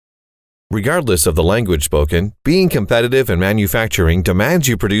Regardless of the language spoken, being competitive in manufacturing demands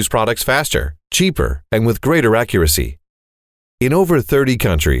you produce products faster, cheaper, and with greater accuracy. In over 30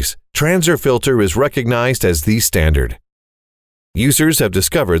 countries, Transor filter is recognized as the standard. Users have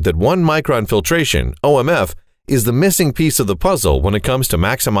discovered that 1-micron filtration, OMF, is the missing piece of the puzzle when it comes to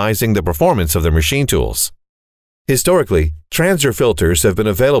maximizing the performance of their machine tools. Historically, Transor filters have been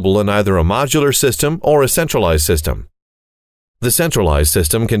available in either a modular system or a centralized system. The centralized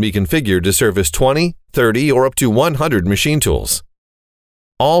system can be configured to service 20, 30, or up to 100 machine tools.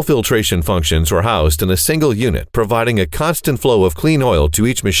 All filtration functions are housed in a single unit, providing a constant flow of clean oil to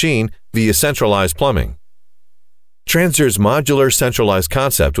each machine via centralized plumbing. Transor's modular centralized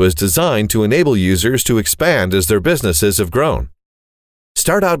concept was designed to enable users to expand as their businesses have grown.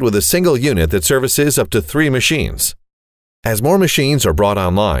 Start out with a single unit that services up to 3 machines. As more machines are brought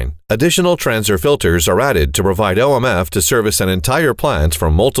online, additional Transor filters are added to provide OMF to service an entire plant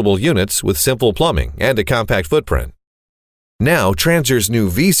from multiple units with simple plumbing and a compact footprint. Now, Transor's new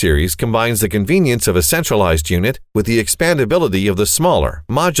V-Series combines the convenience of a centralized unit with the expandability of the smaller,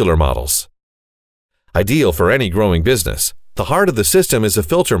 modular models. Ideal for any growing business, the heart of the system is a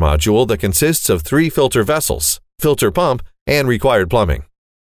filter module that consists of 3 filter vessels, filter pump, and required plumbing.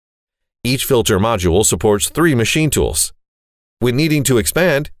 Each filter module supports 3 machine tools. When needing to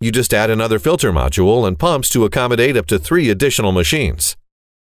expand, you just add another filter module and pumps to accommodate up to 3 additional machines.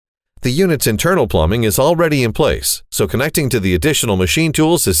 The unit's internal plumbing is already in place, so connecting to the additional machine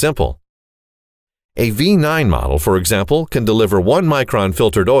tools is simple. A V9 model, for example, can deliver 1-micron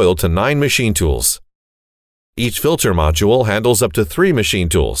filtered oil to 9 machine tools. Each filter module handles up to 3 machine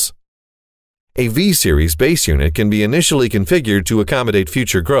tools. A V-Series base unit can be initially configured to accommodate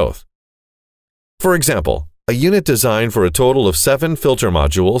future growth. For example, a unit designed for a total of 7 filter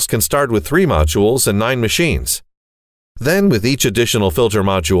modules can start with 3 modules and 9 machines. Then, with each additional filter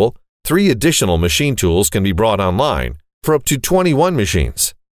module, 3 additional machine tools can be brought online for up to 21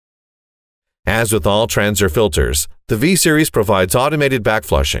 machines. As with all Transor filters, the V-Series provides automated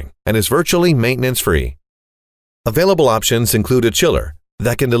backflushing and is virtually maintenance-free. Available options include a chiller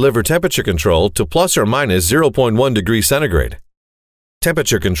that can deliver temperature control to plus or minus 0.1 degrees centigrade.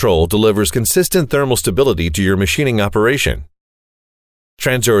 Temperature control delivers consistent thermal stability to your machining operation.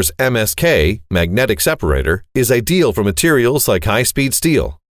 Transor's MSK, magnetic separator, is ideal for materials like high-speed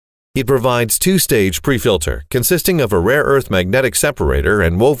steel. It provides 2-stage pre-filter consisting of a rare earth magnetic separator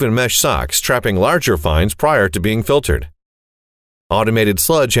and woven mesh socks trapping larger fines prior to being filtered. Automated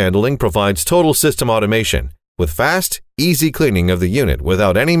sludge handling provides total system automation with fast, easy cleaning of the unit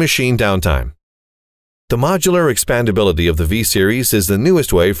without any machine downtime. The modular expandability of the V-Series is the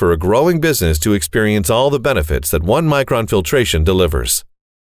newest way for a growing business to experience all the benefits that 1-micron filtration delivers.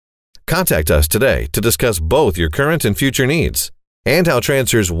 Contact us today to discuss both your current and future needs and how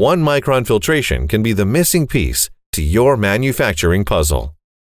Transor's 1-micron filtration can be the missing piece to your manufacturing puzzle.